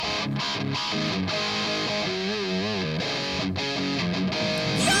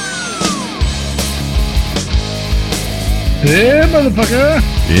Yeah, motherfucker.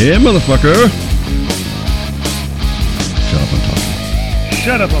 Yeah, motherfucker. Shut up, I'm talking.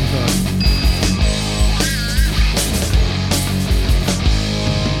 Shut up, I'm talking.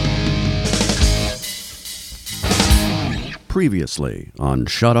 Previously on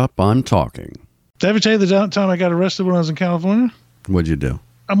Shut Up, I'm Talking. Did I ever tell you the time I got arrested when I was in California? What'd you do?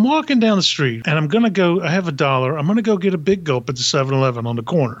 I'm walking down the street, and I'm going to go, I have $1. I'm going to go get a Big Gulp at the 7-Eleven on the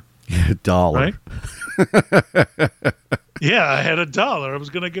corner. $1. Right? Yeah, I had $1. I was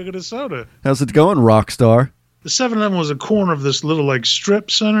going to go get a soda. How's it going, Rockstar? The 7-Eleven was a corner of this little, like,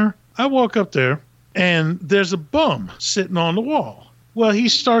 strip center. I walk up there, and there's a bum sitting on the wall. Well, he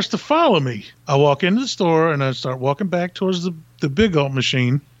starts to follow me. I walk into the store, and I start walking back towards the Big Gulp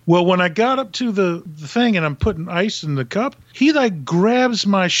machine. Well, when I got up to the thing and I'm putting ice in the cup, he like grabs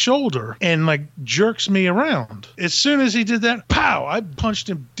my shoulder and like jerks me around. As soon as he did that, pow, I punched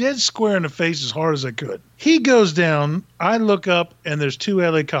him dead square in the face as hard as I could. He goes down, I look up, and there's 2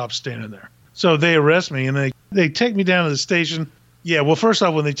 LA cops standing there. So they arrest me and they take me down to the station. Yeah, well, first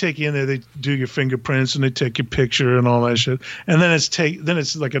off, when they take you in there, they do your fingerprints and they take your picture and all that shit. And then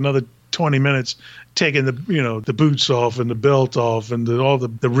it's like another 20 minutes taking the boots off and the belt off and all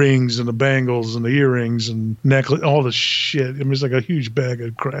the rings and the bangles and the earrings and necklace, all the shit. I mean, it's like a huge bag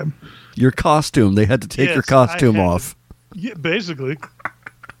of crap. Your costume. They had to take your costume off. Yeah, basically.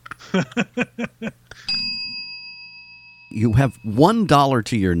 You have $1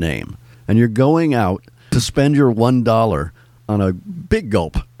 to your name, and you're going out to spend your $1 on a Big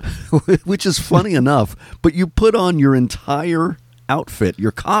Gulp, which is funny enough, but you put on your entire outfit,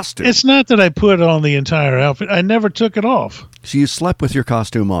 your costume. It's not that I put on the entire outfit. I never took it off. So you slept with your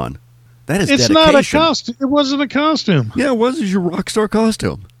costume on. That is dedication. It's not a costume. It wasn't a costume. Yeah, it was. It's your Rockstar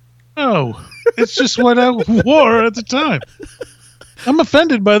costume. No, it's just what I wore at the time. I'm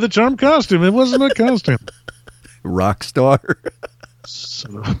offended by the term costume. It wasn't a costume. Rockstar.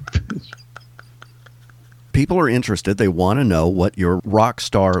 Son of a bitch. People are interested. They want to know what your rock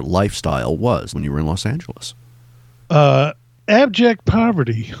star lifestyle was when you were in Los Angeles. Abject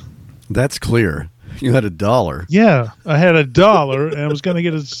poverty. That's clear. You had $1. Yeah, I had $1 and I was going to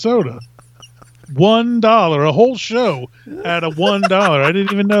get a soda. $1, a whole show at $1. I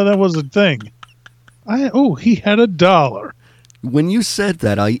didn't even know that was a thing. He had $1. When you said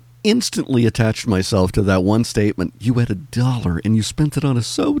that, I instantly attached myself to that one statement. You had $1 and you spent it on a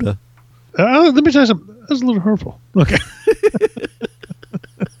soda. Let me tell you something. That was a little hurtful. Okay.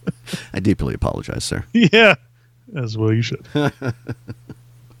 I deeply apologize, sir. Yeah, as well you should.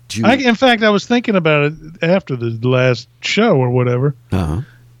 In fact, I was thinking about it after the last show or whatever,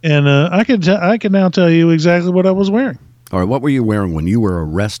 and I can now tell you exactly what I was wearing. All right, what were you wearing when you were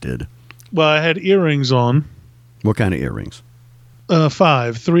arrested? Well, I had earrings on. What kind of earrings?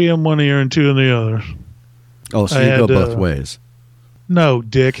 5, 3 in one ear and 2 in the other. Oh, so you go both ways. No,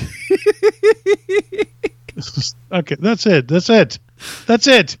 dick. Okay, that's it.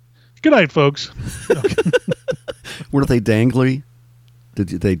 Good night, folks. Okay. Were they dangly? Did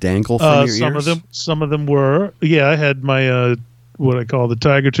they dangle from your ears? Some of them were. Yeah, I had my what I call the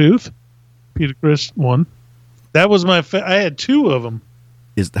tiger tooth, Peter Criss one. That was my. I had 2 of them.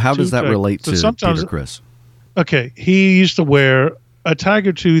 How does that relate to Peter Criss? Okay, he used to wear a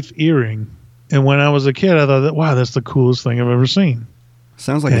tiger tooth earring, and when I was a kid, I thought wow, that's the coolest thing I've ever seen.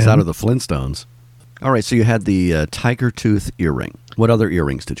 Sounds like it's out of the Flintstones. All right, so you had the tiger tooth earring. What other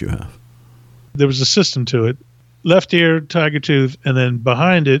earrings did you have? There was a system to it. Left ear, tiger tooth, and then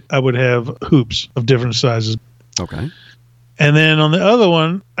behind it, I would have hoops of different sizes. Okay. And then on the other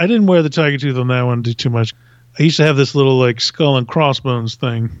one, I didn't wear the tiger tooth on that one too much. I used to have this little like skull and crossbones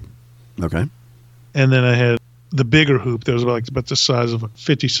thing. Okay. And then I had the bigger hoop that was about the size of a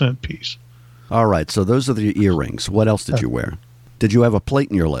 50-cent piece. All right, so those are the earrings. What else did you wear? Did you have a plate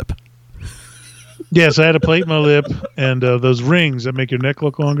in your lip? Yes, I had a plate in my lip and those rings that make your neck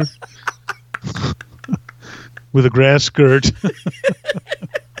look longer. With a grass skirt.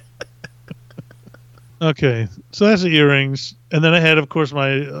 Okay, so that's the earrings. And then I had, of course,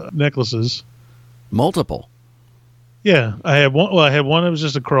 my necklaces. Multiple? Yeah, I had one. Well, I had one that was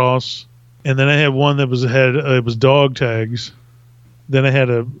just a cross. And then I had one that it was dog tags. Then I had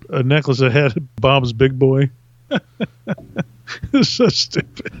a necklace that had Bob's Big Boy. It was so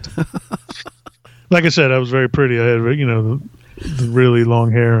stupid. Like I said, I was very pretty. I had, the really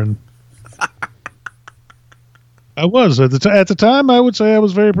long hair, and I was at the time. I would say I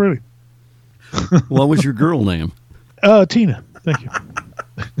was very pretty. What was your girl name? Tina. Thank you.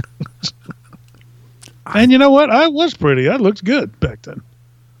 And you know what? I was pretty. I looked good back then.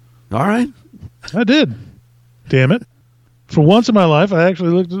 All right. I did. Damn it. For once in my life, I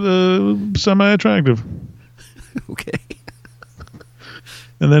actually looked semi-attractive. Okay.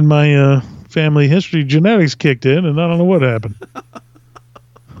 And then my family history genetics kicked in, and I don't know what happened.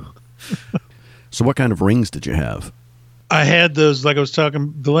 So what kind of rings did you have? I had those, like I was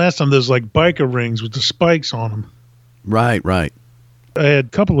talking the last time, those like biker rings with the spikes on them. Right. I had a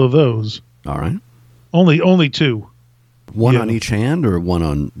couple of those. All right. Only two. One on each hand, or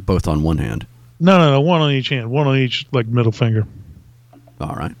both on one hand? No, one on each hand. One on each, like, middle finger.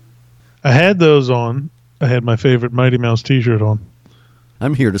 All right. I had those on. I had my favorite Mighty Mouse t-shirt on.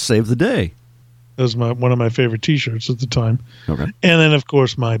 I'm here to save the day. That was one of my favorite t-shirts at the time. Okay. And then, of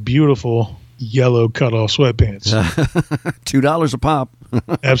course, my beautiful yellow cut-off sweatpants. $2 a pop.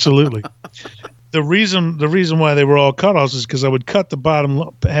 Absolutely. The reason why they were all cut-offs is because I would cut the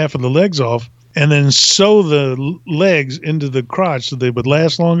bottom half of the legs off and then sew the legs into the crotch so they would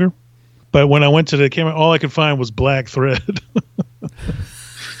last longer. But when I went to the camera, all I could find was black thread.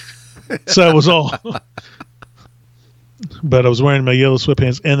 So it was all. But I was wearing my yellow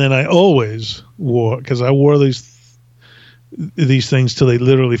sweatpants, and then I always wore, because I wore these things till they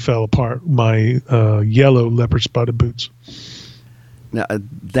literally fell apart, my yellow leopard spotted boots. Now,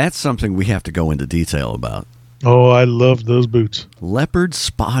 that's something we have to go into detail about. Oh, I loved those boots. Leopard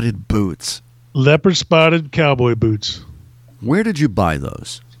spotted boots. Leopard spotted cowboy boots. Where did you buy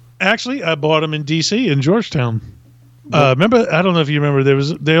those? Actually, I bought them in D.C. in Georgetown. Remember? I don't know if you remember.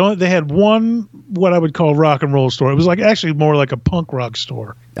 They had one what I would call rock and roll store. It was actually more like a punk rock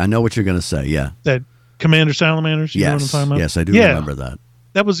store. I know what you're going to say. Yeah. That Commander Salamanders. You know what I'm talking about? Yes, I do remember that.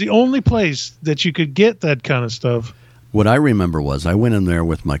 That was the only place that you could get that kind of stuff. What I remember was I went in there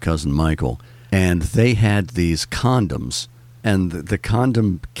with my cousin Michael, and they had these condoms, and the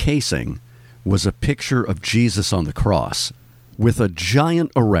condom casing was a picture of Jesus on the cross with a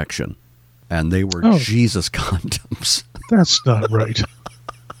giant erection, and they were Jesus condoms. That's not right.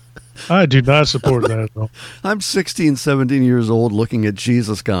 I do not support that at all. I'm 16, 17 years old looking at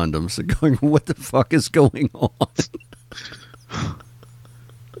Jesus condoms and going, what the fuck is going on?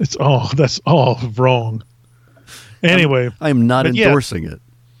 That's all wrong. Anyway. I'm not endorsing it.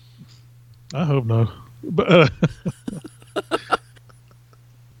 I hope not. But,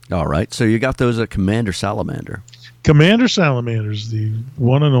 all right. So you got those at Commander Salamander. Commander Salamanders, the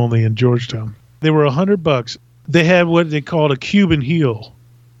one and only in Georgetown. They were $100. They had what they called a Cuban heel.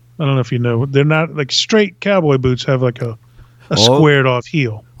 I don't know if you know. They're not like straight cowboy boots have like a squared off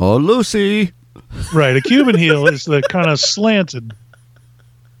heel. Oh, Lucy. Right. A Cuban heel is the kind of slanted.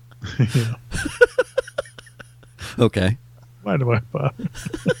 Yeah. Okay. Why do I buy?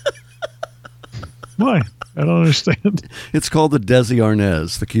 Why? I don't understand. It's called the Desi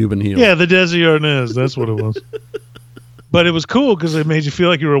Arnaz, the Cuban heel. Yeah, the Desi Arnaz. That's what it was. But it was cool because it made you feel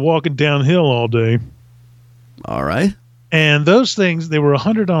like you were walking downhill all day. All right. And those things, they were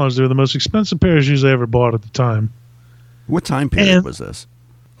 $100. They were the most expensive pair of shoes I ever bought at the time. What time period was this?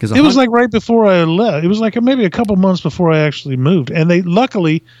 It was like right before I left. It was like maybe a couple months before I actually moved. And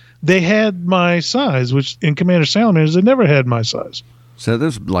luckily, they had my size, which in Commander Salamanders, they never had my size. So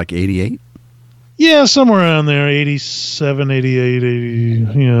this was like 88? Yeah, somewhere around there, 87, 88, 80,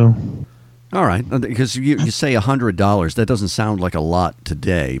 you know. All right, because you say $100, that doesn't sound like a lot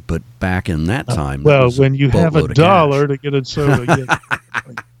today, but back in that time, well, when you have $1 to get a soda,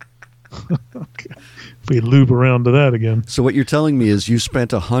 okay. If we loop around to that again. So what you're telling me is you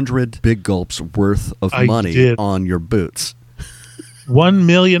spent 100 big gulps worth of money on your boots. 1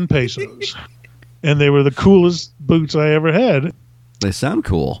 million pesos, and they were the coolest boots I ever had. They sound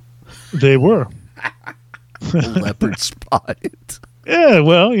cool. They were. Leopard spotted. Yeah,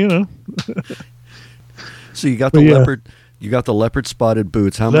 well, you know. So you got the leopard. You got the leopard spotted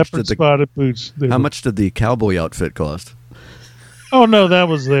boots. How much did the cowboy outfit cost? Oh no, that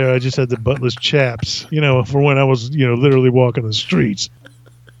was there. I just had the buttless chaps. You know, for when I was, literally walking the streets.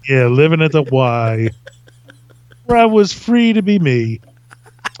 Yeah, living at the Y, where I was free to be me.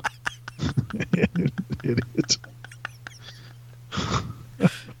 Idiot.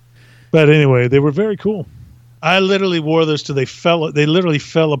 But anyway, they were very cool. I literally wore those till they literally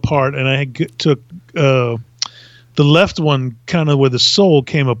fell apart, and I took the left one kind of where the sole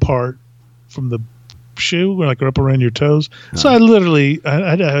came apart from the shoe, like up around your toes. Oh. So I literally,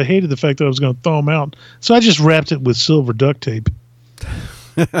 I hated the fact that I was going to throw them out. So I just wrapped it with silver duct tape.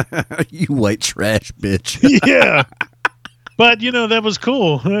 You white trash bitch. Yeah. But, that was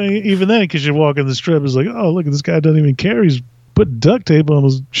cool. Even then, because you're walking the strip, it's like, oh, look, this guy doesn't even care. He's put duct tape on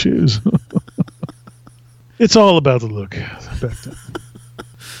his shoes. It's all about the look back then.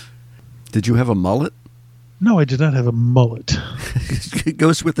 Did you have a mullet? No, I did not have a mullet. It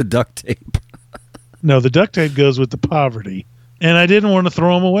goes with the duct tape. No, the duct tape goes with the poverty. And I didn't want to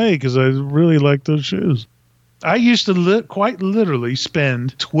throw them away because I really liked those shoes. I used to quite literally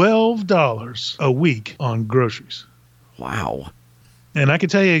spend $12 a week on groceries. Wow. And I can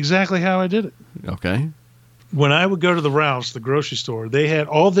tell you exactly how I did it. Okay. When I would go to the Ralph's, the grocery store, they had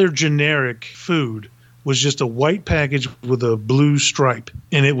all their generic food was just a white package with a blue stripe.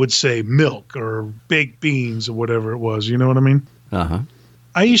 And it would say milk or baked beans or whatever it was. You know what I mean? Uh-huh.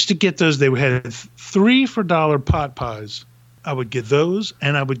 I used to get those. They had 3 for $1 pot pies. I would get those,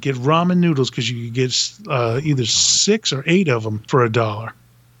 and I would get ramen noodles because you could get either 6 or 8 of them for $1.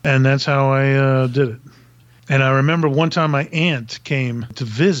 And that's how I did it. And I remember one time my aunt came to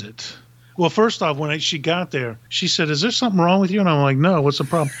visit. Well, first off, when she got there, she said, "Is there something wrong with you?" And I'm like, "No, what's the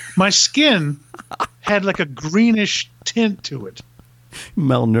problem?" My skin had like a greenish tint to it.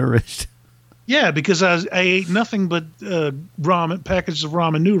 Malnourished. Yeah, because I ate nothing but packages of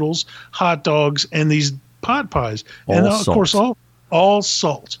ramen noodles, hot dogs, and these pot pies. And of course, all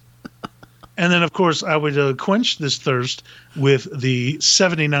salt. And then, of course, I would quench this thirst with the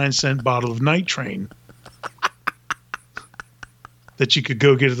 79-cent bottle of Night Train that you could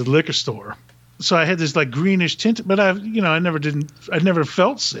go get at the liquor store. So I had this like greenish tint, but I never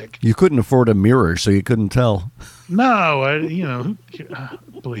felt sick. You couldn't afford a mirror, so you couldn't tell. No,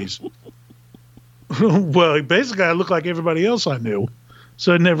 please. Well, basically, I looked like everybody else I knew.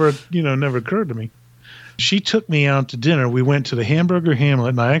 So it never occurred to me. She took me out to dinner. We went to the Hamburger Hamlet,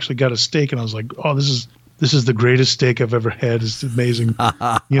 and I actually got a steak, and I was like, "Oh, this is the greatest steak I've ever had. It's amazing."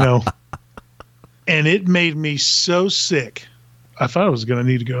 And it made me so sick. I thought I was going to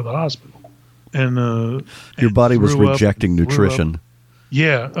need to go to the hospital. And your body was rejecting nutrition.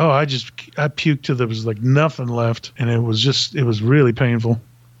 Yeah. Oh, I puked till there was like nothing left, and it was really painful.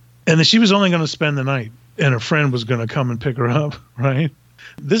 And then she was only going to spend the night, and her friend was going to come and pick her up, right?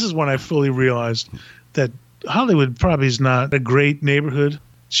 This is when I fully realized that Hollywood probably is not a great neighborhood.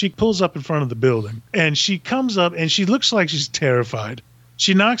 She pulls up in front of the building, and she comes up, and she looks like she's terrified.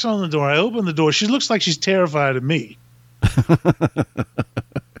 She knocks on the door. I open the door. She looks like she's terrified of me.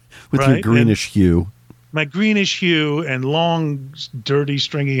 With your greenish hue. My greenish hue and long, dirty,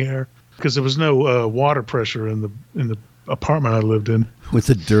 stringy hair, because there was no water pressure in the apartment I lived in. With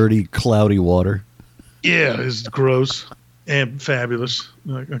the dirty, cloudy water. Yeah, it's gross and fabulous.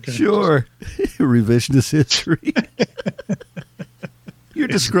 Like, okay. Sure. Revisionist history. You're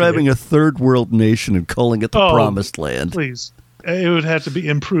describing a third world nation and calling it the promised land. Please. It would have to be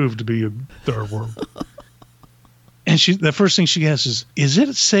improved to be a third world. And the first thing she asks is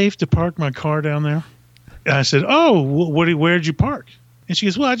it safe to park my car down there? And I said, "Oh, where'd you park?" And she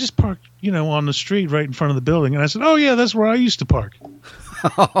goes, "Well, I just parked, on the street right in front of the building." And I said, "Oh, yeah, that's where I used to park."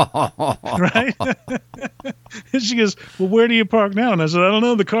 Right? And she goes, "Well, where do you park now?" And I said, "I don't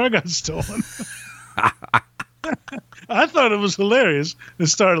know. The car got stolen." I thought it was hilarious and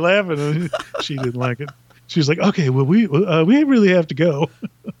started laughing. And she didn't like it. She was like, "Okay, well, we really have to go."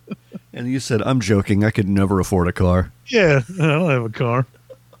 And you said, "I'm joking. I could never afford a car." Yeah, I don't have a car.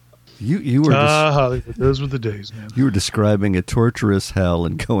 You were Hollywood. Those were the days, man. You were describing a torturous hell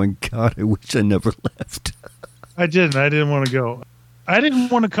and going, "God, I wish I never left." I didn't want to go. I didn't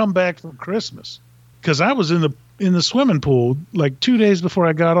want to come back for Christmas because I was in the swimming pool like 2 days before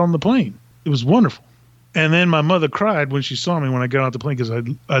I got on the plane. It was wonderful. And then my mother cried when she saw me when I got off the plane because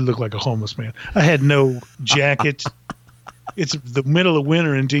I looked like a homeless man. I had no jacket. It's the middle of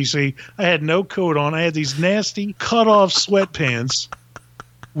winter in D.C. I had no coat on. I had these nasty cut-off sweatpants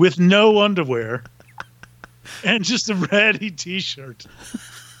with no underwear and just a ratty T-shirt.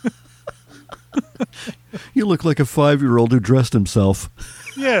 You look like a 5-year-old who dressed himself.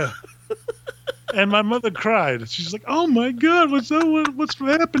 Yeah. And my mother cried. She's like, "Oh, my God, what's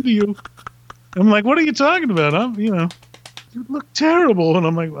happened to you?" I'm like, "What are you talking about? You look terrible." And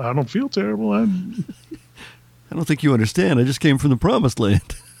I'm like, "I don't feel terrible. I don't think you understand. I just came from the promised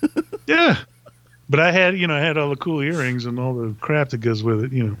land." Yeah. But I had all the cool earrings and all the crap that goes with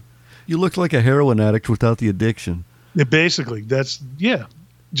it, You look like a heroin addict without the addiction. Yeah, basically, just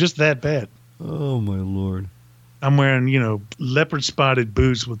that bad. Oh, my Lord. I'm wearing, leopard-spotted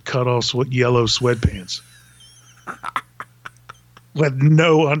boots with cut-off yellow sweatpants. With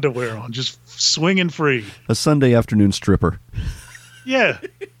no underwear on, just swinging free. A Sunday afternoon stripper. Yeah.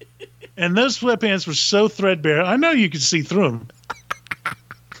 And those sweatpants were so threadbare, I know you could see through them.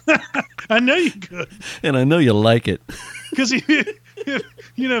 I know you could. And I know you like it. Because,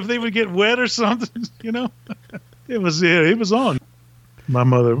 if they would get wet or something, it was on. My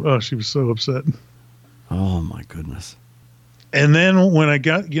mother, she was so upset. Oh, my goodness. And then when I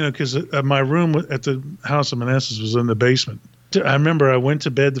got, because my room at the house of Manassas was in the basement. I remember I went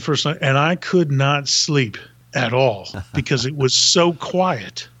to bed the first night and I could not sleep at all because it was so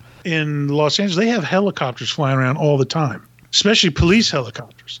quiet. In Los Angeles, they have helicopters flying around all the time, especially police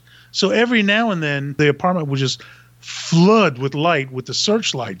helicopters. So every now and then, the apartment would just flood with light with the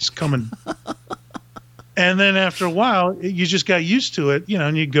searchlights coming. And then after a while, you just got used to it,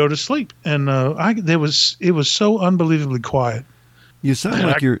 and you'd go to sleep. And it was so unbelievably quiet. You sound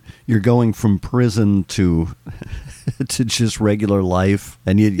like you're going from prison to to just regular life,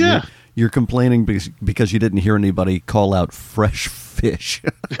 and you're complaining because you didn't hear anybody call out fresh fish.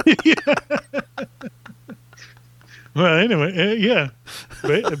 Yeah. Well, anyway, yeah.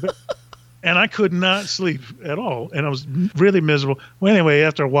 And I could not sleep at all, and I was really miserable. Well, anyway,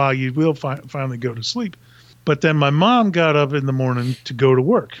 after a while, you will finally go to sleep. But then my mom got up in the morning to go to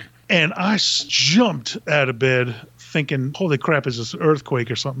work, and I jumped out of bed thinking, holy crap, is this an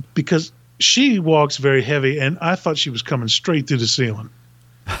earthquake or something? Because she walks very heavy, and I thought she was coming straight through the ceiling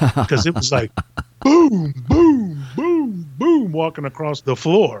because it was like boom, boom, boom, boom, walking across the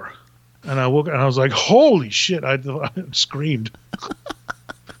floor. And I woke up, and I was like, holy shit, I screamed.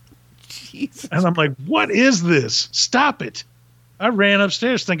 Jesus. And I'm like, what is this? Stop it. I ran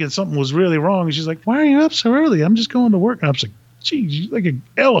upstairs thinking something was really wrong. And she's like, why are you up so early? I'm just going to work. And I was like, geez, you're like an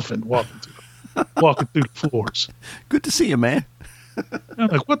elephant walking through the floors. Good to see you, man. I'm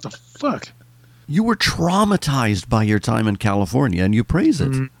like, what the fuck? You were traumatized by your time in California, and you praise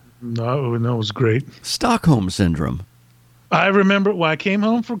it. No, it was great. Stockholm Syndrome. I remember when I came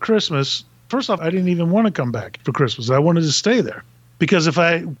home for Christmas, first off, I didn't even want to come back for Christmas. I wanted to stay there. Because if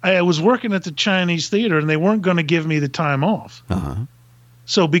I was working at the Chinese theater and they weren't going to give me the time off. Uh-huh.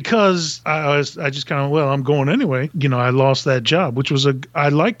 So because I just kind of, I'm going anyway. I lost that job, which was I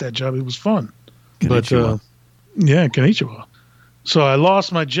liked that job. It was fun. Konnichiwa. But konnichiwa. So I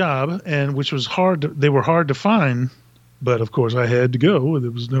lost my job, and which was hard. They were hard to find, but of course I had to go. There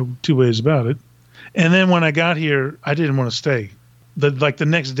was no two ways about it. And then when I got here, I didn't want to stay. The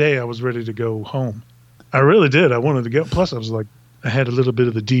next day, I was ready to go home. I really did. I wanted to go. Plus, I was like, I had a little bit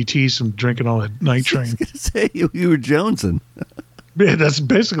of the DT, some drinking on that night train. I was going to say, you were jonesing. Yeah, that's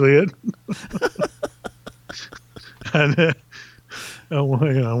basically it. And I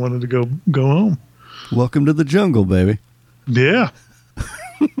wanted to go home. Welcome to the jungle, baby. Yeah.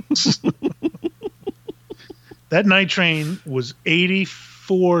 That night train was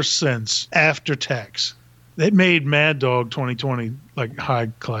 84 cents after tax. It made Mad Dog 2020 like high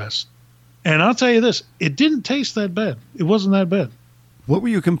class. And I'll tell you this, it didn't taste that bad. It wasn't that bad. What were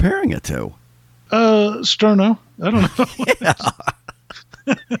you comparing it to? Sterno. I don't know.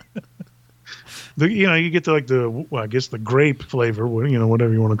 You get to I guess the grape flavor,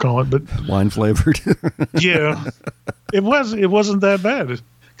 whatever you want to call it, but Wine flavored. yeah, it wasn't that bad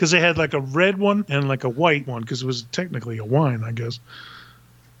because they had like a red one and like a white one because it was technically a wine, I guess.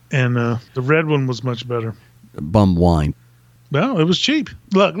 And the red one was much better. Bum wine. Well, it was cheap.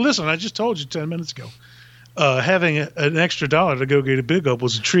 Look, listen, I just told you 10 minutes ago. Having an extra $1 to go get a Big Gulp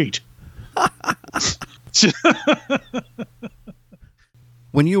was a treat.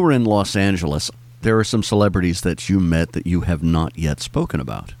 When you were in Los Angeles, there are some celebrities that you met that you have not yet spoken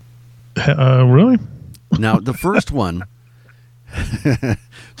about. Really? Now, the first one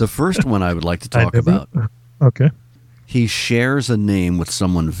I would like to talk about. Okay. He shares a name with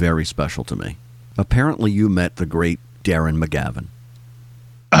someone very special to me. Apparently, you met the great Darren McGavin.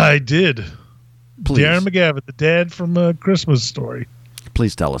 I did. Please. Darren McGavin, the dad from Christmas Story.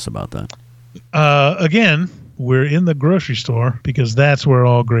 Please tell us about that. Again, we're in the grocery store because that's where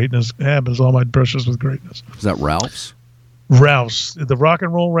all greatness happens, all my brushes with greatness. Is that Ralph's? Ralph's, the Rock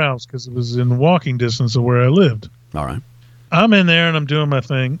and Roll Ralph's, because it was in walking distance of where I lived. All right. I'm in there and I'm doing my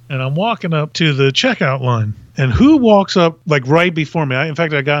thing, and I'm walking up to the checkout line. And who walks up like right before me? In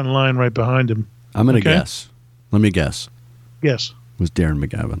fact, I got in line right behind him. I'm going to guess. Let me guess. Yes. It was Darren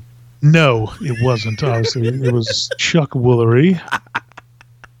McGavin. No, it wasn't, obviously. It was Chuck Woolery.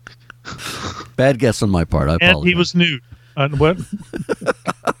 Bad guess on my part. I apologize. And he was nude. What?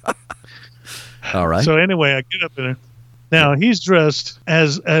 All right. So anyway, I get up there. Now, he's dressed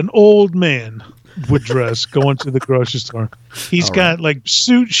as an old man would dress going to the grocery store. He's got like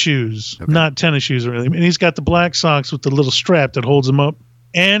suit shoes, not tennis shoes or anything. And he's got the black socks with the little strap that holds him up.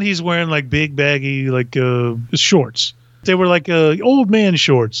 And he's wearing like big baggy like shorts. They were like old man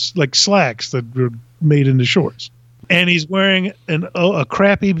shorts, like slacks that were made into shorts. And he's wearing a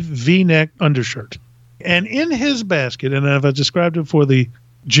crappy V-neck undershirt. And in his basket, and I've described it for the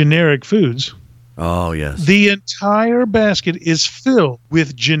generic foods. Oh, yes. The entire basket is filled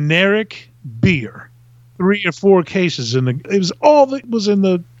with generic beer. 3 or 4 cases it was all that was in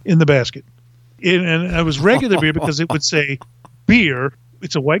the basket. And it was regular beer because it would say beer.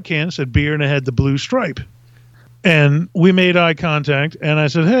 It's a white can, it said beer, and it had the blue stripe. And we made eye contact, and I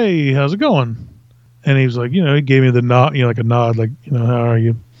said, "Hey, how's it going?" And he was like, he gave me the nod, like a nod, like, "How are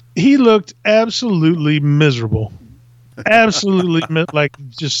you?" He looked absolutely miserable. Absolutely, like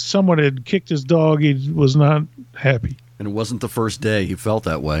just someone had kicked his dog. He was not happy. And it wasn't the first day he felt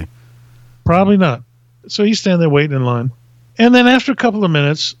that way. Probably not. So he's standing there waiting in line. And then after a couple of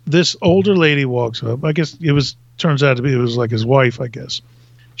minutes, this older lady walks up. I guess it was like his wife, I guess.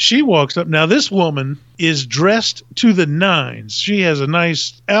 She walks up. Now, this woman is dressed to the nines. She has a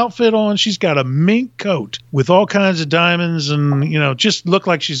nice outfit on. She's got a mink coat with all kinds of diamonds and, just look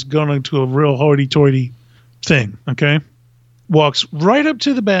like she's going to a real hoity-toity thing, okay? Walks right up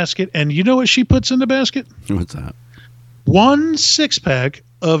to the basket, and you know what she puts in the basket? What's that? 1 6-pack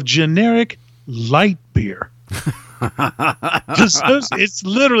of generic light beer. It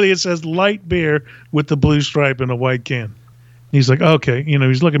says light beer with the blue stripe and a white can. He's like, okay,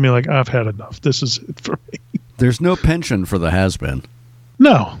 he's looking at me like, I've had enough. This is it for me. There's no pension for the has-been.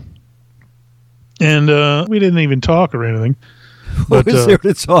 No. And we didn't even talk or anything. What is there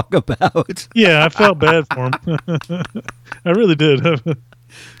to talk about? Yeah, I felt bad for him. I really did.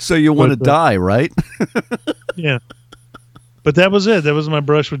 So you want to die, right? Yeah. But that was it. That was my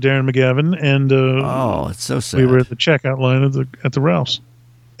brush with Darren McGavin. And it's so sad. We were at the checkout line at the Ralph's.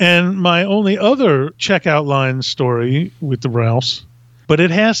 And my only other checkout line story with the Ralph's, but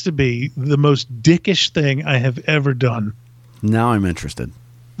it has to be the most dickish thing I have ever done. Now I'm interested.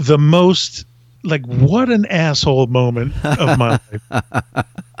 The most, what an asshole moment of my life.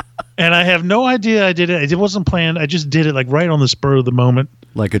 And I have no idea I did it. It wasn't planned. I just did it right on the spur of the moment.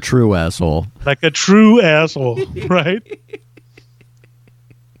 Like a true asshole. Like a true asshole, right?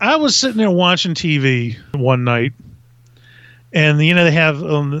 I was sitting there watching TV one night. And, they have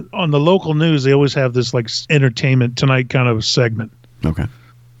on the local news, they always have this Entertainment Tonight kind of segment. Okay.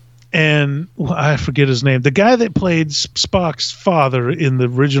 And I forget his name. The guy that played Spock's father in the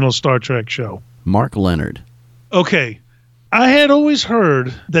original Star Trek show. Mark Leonard. Okay. I had always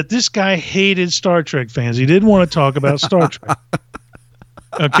heard that this guy hated Star Trek fans. He didn't want to talk about Star Trek.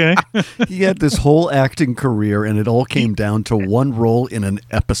 Okay. He had this whole acting career, and it all came down to one role in an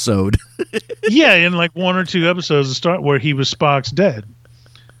episode. Yeah, in 1 or 2 episodes where he was Spock's dad.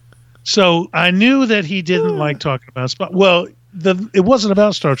 So I knew that he didn't like talking about Spock. Well, it wasn't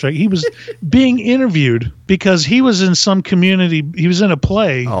about Star Trek. He was being interviewed because he was in some community. He was in a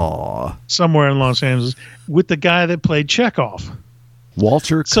play somewhere in Los Angeles with the guy that played Chekhov.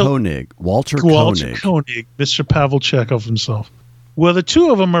 Walter Koenig. Walter Koenig. Mr. Pavel Chekhov himself. Well, the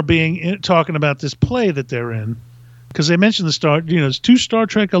two of them are talking about this play that they're in because they mentioned it's 2 Star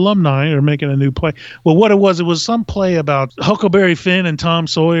Trek alumni are making a new play. Well, what it was some play about Huckleberry Finn and Tom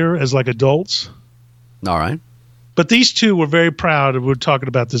Sawyer as adults. All right. But these two were very proud and were talking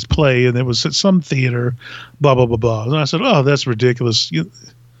about this play, and it was at some theater, blah, blah, blah, blah. And I said, oh, that's ridiculous.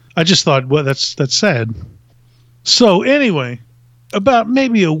 I just thought, well, that's sad. So anyway, about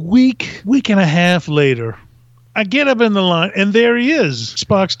maybe a week and a half later, I get up in the line, and there he is,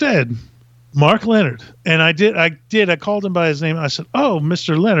 Spock's dad, Mark Leonard. And I called him by his name. I said, oh,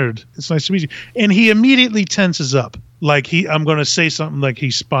 Mr. Leonard, it's nice to meet you. And he immediately tenses up, I'm going to say something like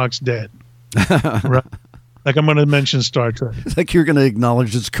he's Spock's dad. Right? Like I'm going to mention Star Trek. Like you're going to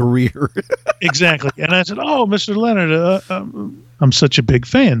acknowledge his career. Exactly. And I said, oh, Mr. Leonard, I'm such a big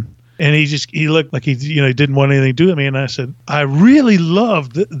fan. And he looked like he didn't want anything to do with me. And I said, I really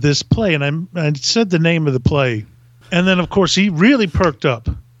loved this play. And I said the name of the play. And then, of course, he really perked up.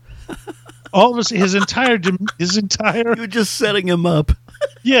 All of his entire. You're just setting him up.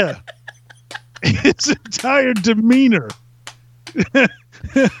 Yeah. His entire demeanor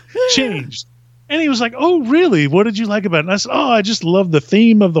changed. And he was like, oh, really? What did you like about it? And I said, oh, I just love the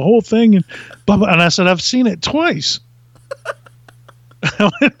theme of the whole thing. And blah, blah. And I said, I've seen it twice.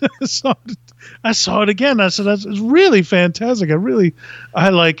 I saw it again. I said, it's really fantastic. I really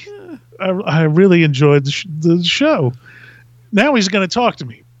enjoyed the show. Now he's going to talk to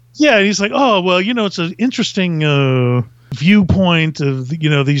me. Yeah. And he's like, oh, well, it's an interesting viewpoint of,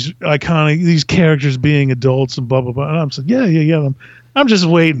 these characters being adults and blah, blah, blah. And I said, yeah. I'm just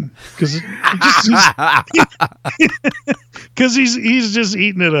waiting because he's just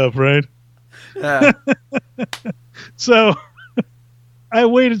eating it up, right? Yeah. So I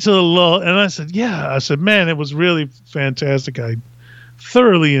waited till the lull, and I said, "Yeah." I said, "Man, it was really fantastic. I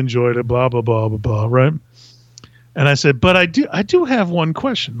thoroughly enjoyed it." Blah blah blah blah blah. Right? And I said, "But I do have one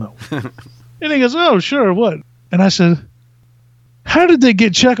question though." And he goes, "Oh, sure. What?" And I said, "How did they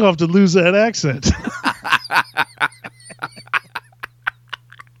get Chekhov to lose that accent?"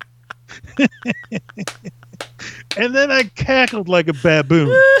 And then I cackled like a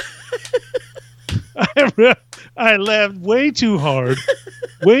baboon. I laughed way too hard,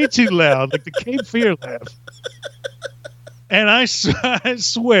 way too loud, like the Cape Fear laugh. And I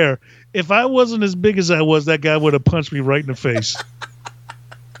swear, if I wasn't as big as I was, that guy would have punched me right in the face.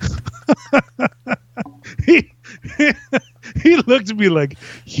 He looked at me like,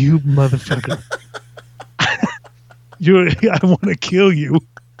 "You motherfucker. I want to kill you."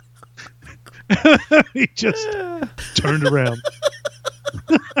 He just turned around.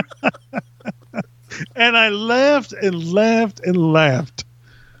 And I laughed and laughed and laughed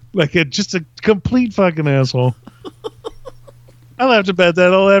like just a complete fucking asshole. I laughed about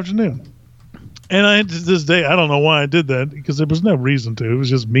that all afternoon. And to this day, I don't know why I did that, because there was no reason to. It was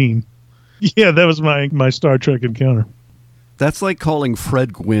just mean. Yeah, that was my Star Trek encounter. That's like calling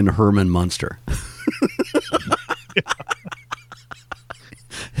Fred Gwynn Herman Munster.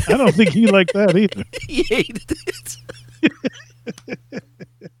 I don't think he liked that either. He hated it.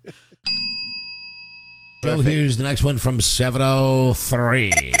 So here's the next one from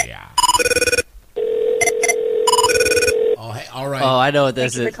 703. Oh, hey, all right. Oh, I know what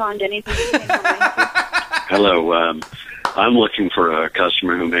this Thank you is. for calling Denny's. Hello. I'm looking for a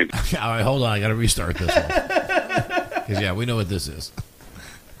customer who may be... All right, hold on. I got to restart this one. Because, yeah, we know what this is.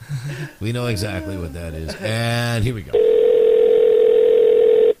 We know exactly what that is. And here we go.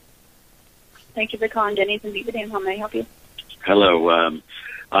 Thank you for calling Denny's and Beaver Dam. How may I help you? Hello.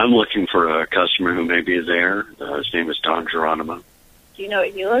 I'm looking for a customer who may be there. His name is Don Geronimo. Do you know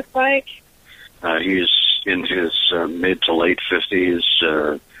what he looks like? He's in his mid to late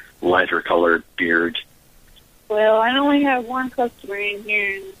 50s, lighter colored beard. Well, I only have one customer in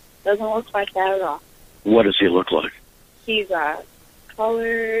here, and doesn't look like that at all. What does he look like? He's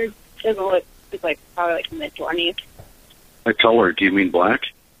colored. Doesn't look. He's like probably like mid-20s. Colored? Do you mean black?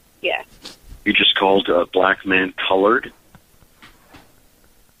 Yeah. You just called a black man colored?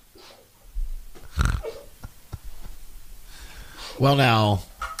 Well, now,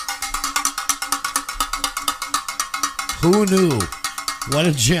 who knew? What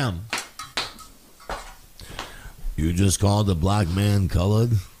a gem. You just called the black man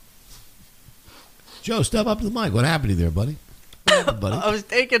colored? Joe, step up to the mic. What happened to you there, buddy? What happened, buddy? I was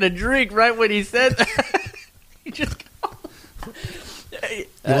taking a drink right when he said that. He just.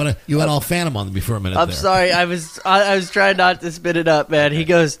 You went all phantom on me for a minute. I'm there. sorry. I was trying not to spit it up, man. He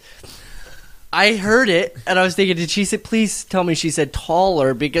goes, I heard it, and I was thinking, did she say, please tell me she said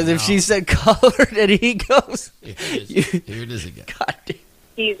taller, because if she said colored, and he goes. Here it is again. God damn.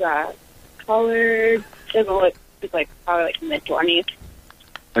 He's colored. Doesn't look. He's like probably like mid-20s.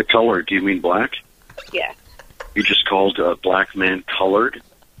 Colored? Do you mean black? Yeah. You just called a black man colored?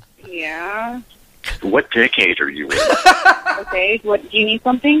 Yeah. What decade are you in? Okay. What? Do you need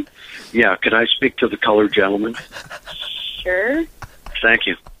something? Yeah, could I speak to the colored gentleman? Sure. Thank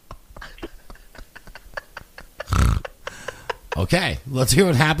you. Okay, let's hear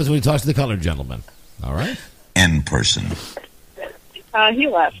what happens when he talks to the colored gentleman. All right? In person. He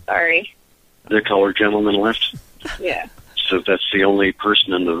left. Sorry. The colored gentleman left? Yeah. So that's the only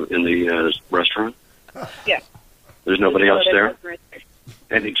person in the restaurant? Yeah. There's nobody else there? Customers there.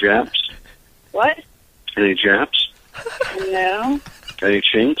 Any Japs? What? Any Japs? No. Any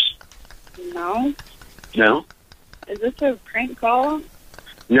Chinks? No. No? Is this a prank call?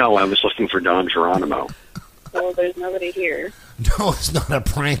 No, I was looking for Don Geronimo. Well, there's nobody here. No, it's not a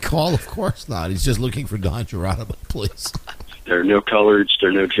prank call. Of course not. He's just looking for Don Geronimo, please. There are no coloreds,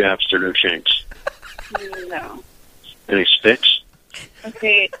 there are no Japs, there are no Chinks. No. Any Sticks?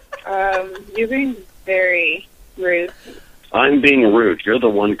 Okay, you're being very rude. I'm being rude. You're the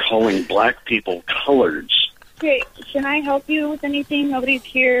one calling black people coloreds. Okay, can I help you with anything? Nobody's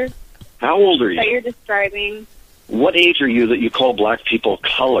here How old are that you? you're describing. What age are you that you call black people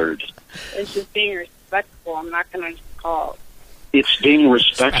colored? It's just being respectful. I'm not going to call. It's being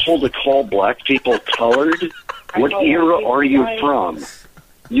respectful to call black people colored? What era are you from?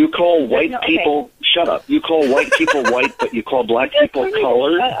 You call white people... Shut up. You call white people white, but you call black people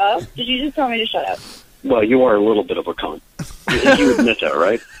colored? Shut up. Did you just tell me to shut up? Well, you are a little bit of a cunt. You admit that,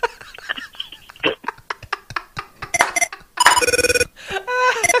 right?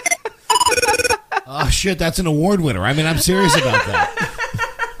 Oh, shit, that's an award winner. I mean, I'm serious about that.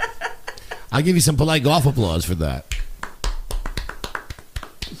 I'll give you some polite golf applause for that.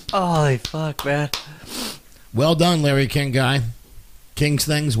 Holy fuck, man. Well done, Larry King guy. King's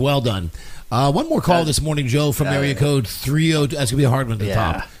things, well done. One more call this morning, Joe, from area code 302. That's going to be a hard one at the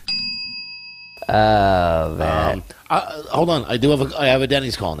top. Oh, man. Hold on. I have a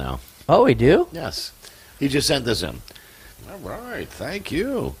Denny's call now. Oh, we do? Yes. He just sent this in. All right. Thank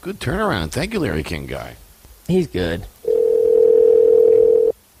you. Good turnaround. Thank you, Larry King guy. He's good.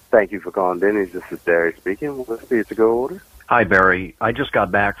 Thank you for calling Denny's. This is Derry speaking. Will this be a to-go order? Hi, Barry. I just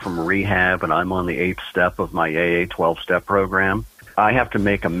got back from rehab, and I'm on the 8th step of my AA 12-step program. I have to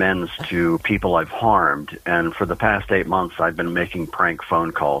make amends to people I've harmed, and for the past 8 months, I've been making prank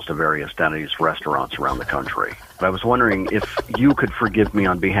phone calls to various Denny's restaurants around the country. But I was wondering if you could forgive me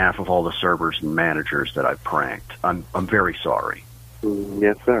on behalf of all the servers and managers that I've pranked. I'm very sorry.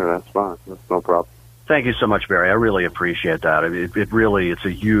 Yes, sir. That's fine. That's no problem. Thank you so much, Barry. I really appreciate that. It's a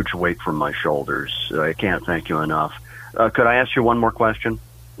huge weight from my shoulders. I can't thank you enough. Could I ask you one more question?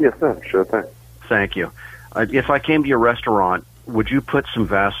 Yes, sir. Sure thing. Thank you. If I came to your restaurant, would you put some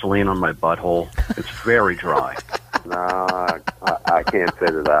Vaseline on my butthole? It's very dry. No, I can't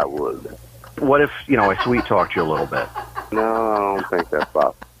say that I would. What if, I sweet talked you a little bit? No, I don't think that's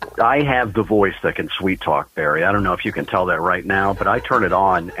possible. I have the voice that can sweet talk, Barry. I don't know if you can tell that right now, but I turn it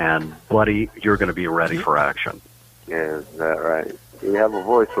on, and, buddy, you're going to be ready for action. Yeah, is that right? You have a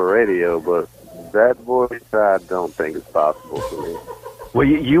voice for radio, but that voice, I don't think is possible for me. Well,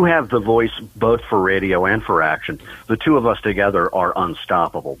 you have the voice both for radio and for action. The two of us together are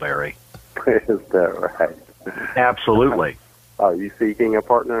unstoppable, Barry. Is that right? Absolutely. Are you seeking a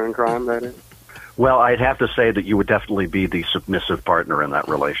partner in crime, that is? Well, I'd have to say that you would definitely be the submissive partner in that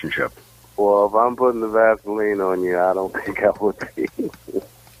relationship. Well, if I'm putting the Vaseline on you, I don't think I would be.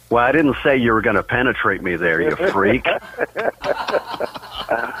 Well, I didn't say you were going to penetrate me there, you freak.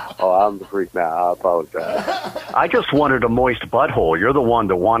 Oh, I'm the freak now. I apologize. I just wanted a moist butthole. You're the one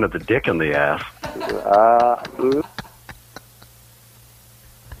that wanted the dick in the ass.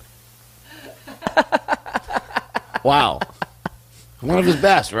 Wow. One of his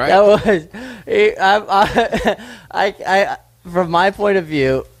best, right? That was, from my point of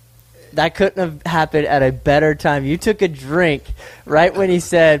view, that couldn't have happened at a better time. You took a drink right when he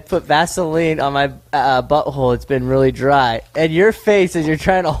said, put Vaseline on my butthole. It's been really dry. And your face as you're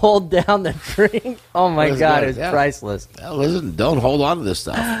trying to hold down the drink, oh, my God, it was priceless. Well, listen, don't hold on to this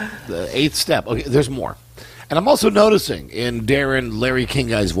stuff. The 8th step. Okay, there's more. And I'm also noticing in Darren Larry King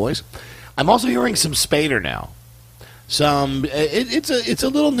guy's voice, I'm also hearing some Spader now. It's a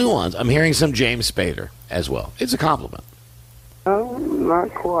little nuance. I'm hearing some James Spader as well. It's a compliment. Oh,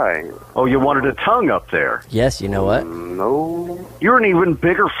 not quite. Oh, you wanted a tongue up there. Yes, you know what? No. You're an even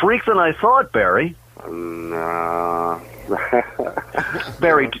bigger freak than I thought, Barry. Nah.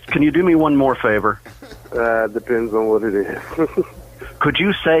 Barry, can you do me one more favor? Depends on what it is. Could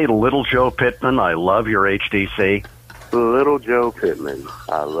you say, Little Joe Pittman, I love your HDC? Little Joe Pittman,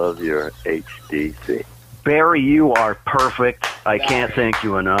 I love your HDC. Barry, you are perfect. I can't thank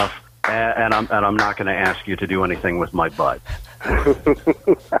you enough. And I'm not going to ask you to do anything with my butt. I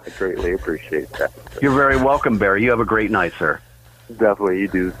greatly appreciate that. You're very welcome, Barry. You have a great night, sir. Definitely, you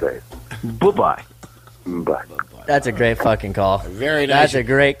do say. Bye-bye. Bye. That's a great fucking call. Very nice. That's a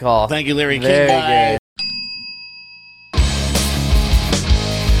great call. Thank you, Larry King. Very Bye. good.